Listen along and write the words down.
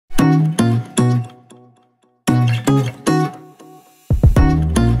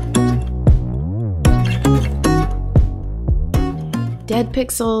Dead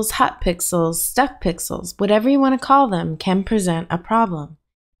pixels, hot pixels, stuck pixels, whatever you want to call them, can present a problem.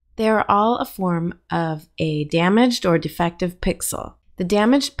 They are all a form of a damaged or defective pixel. The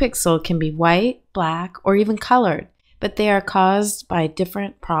damaged pixel can be white, black, or even colored, but they are caused by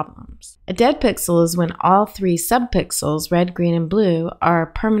different problems. A dead pixel is when all three subpixels, red, green, and blue, are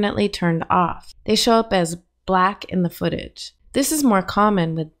permanently turned off. They show up as black in the footage. This is more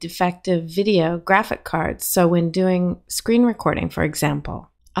common with defective video graphic cards, so when doing screen recording, for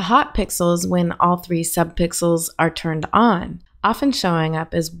example. A hot pixel is when all three subpixels are turned on, often showing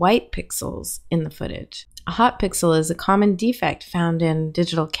up as white pixels in the footage. A hot pixel is a common defect found in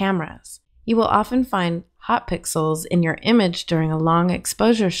digital cameras. You will often find hot pixels in your image during a long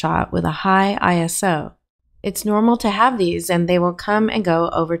exposure shot with a high ISO. It's normal to have these, and they will come and go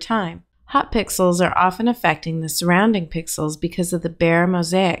over time. Hot pixels are often affecting the surrounding pixels because of the bare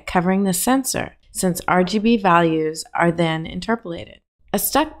mosaic covering the sensor, since RGB values are then interpolated. A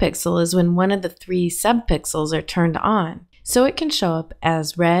stuck pixel is when one of the three subpixels are turned on, so it can show up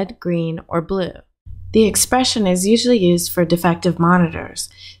as red, green, or blue. The expression is usually used for defective monitors,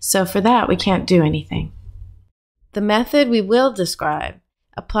 so for that we can't do anything. The method we will describe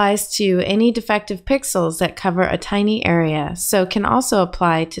applies to any defective pixels that cover a tiny area, so can also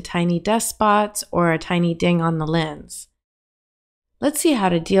apply to tiny dust spots or a tiny ding on the lens. Let's see how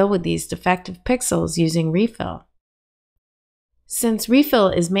to deal with these defective pixels using refill. Since refill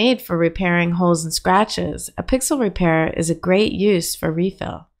is made for repairing holes and scratches, a pixel repair is a great use for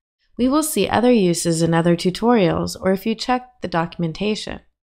refill. We will see other uses in other tutorials or if you check the documentation.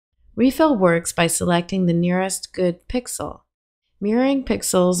 Refill works by selecting the nearest good pixel, mirroring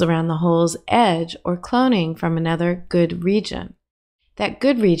pixels around the hole's edge, or cloning from another good region. That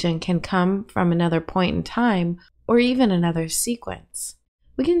good region can come from another point in time or even another sequence.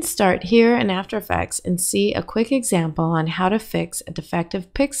 We can start here in After Effects and see a quick example on how to fix a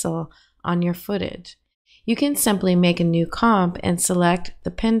defective pixel on your footage. You can simply make a new comp and select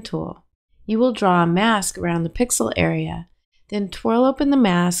the pen tool. You will draw a mask around the pixel area, then twirl open the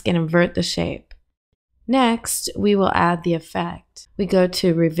mask and invert the shape. Next, we will add the effect. We go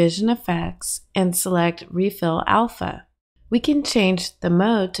to Revision Effects and select Refill Alpha. We can change the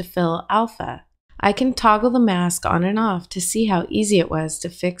mode to Fill Alpha. I can toggle the mask on and off to see how easy it was to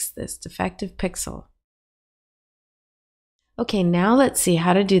fix this defective pixel. Okay, now let's see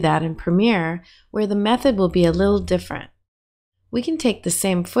how to do that in Premiere, where the method will be a little different. We can take the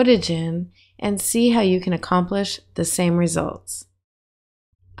same footage in and see how you can accomplish the same results.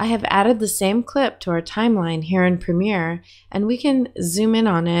 I have added the same clip to our timeline here in Premiere, and we can zoom in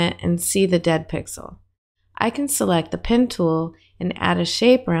on it and see the dead pixel. I can select the pen tool and add a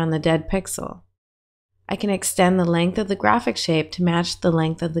shape around the dead pixel. I can extend the length of the graphic shape to match the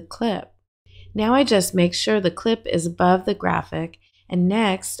length of the clip. Now I just make sure the clip is above the graphic, and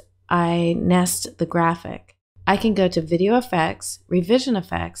next I nest the graphic. I can go to Video Effects, Revision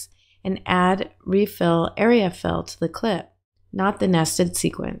Effects, and add Refill Area Fill to the clip, not the nested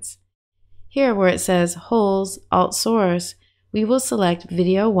sequence. Here where it says Holes, Alt Source, we will select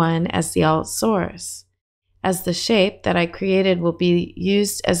Video 1 as the alt source, as the shape that I created will be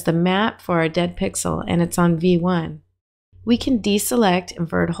used as the map for our dead pixel, and it's on V1. We can deselect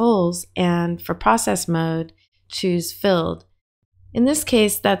Invert Holes, and for process mode, choose Filled. In this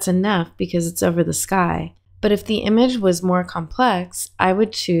case, that's enough because it's over the sky, but if the image was more complex, I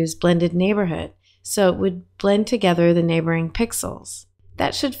would choose Blended Neighborhood, so it would blend together the neighboring pixels.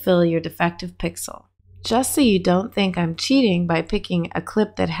 That should fill your defective pixel. Just so you don't think I'm cheating by picking a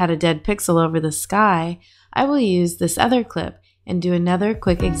clip that had a dead pixel over the sky, I will use this other clip and do another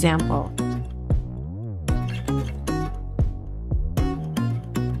quick example.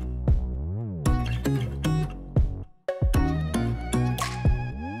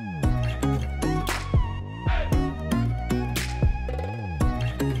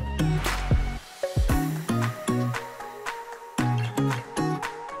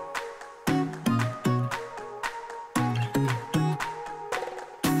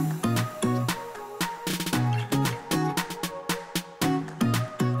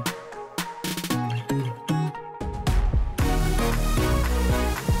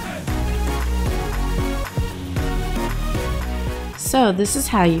 So this is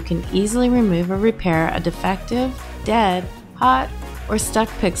how you can easily remove or repair a defective, dead, hot, or stuck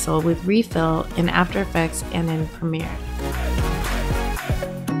pixel with refill in After Effects and in Premiere.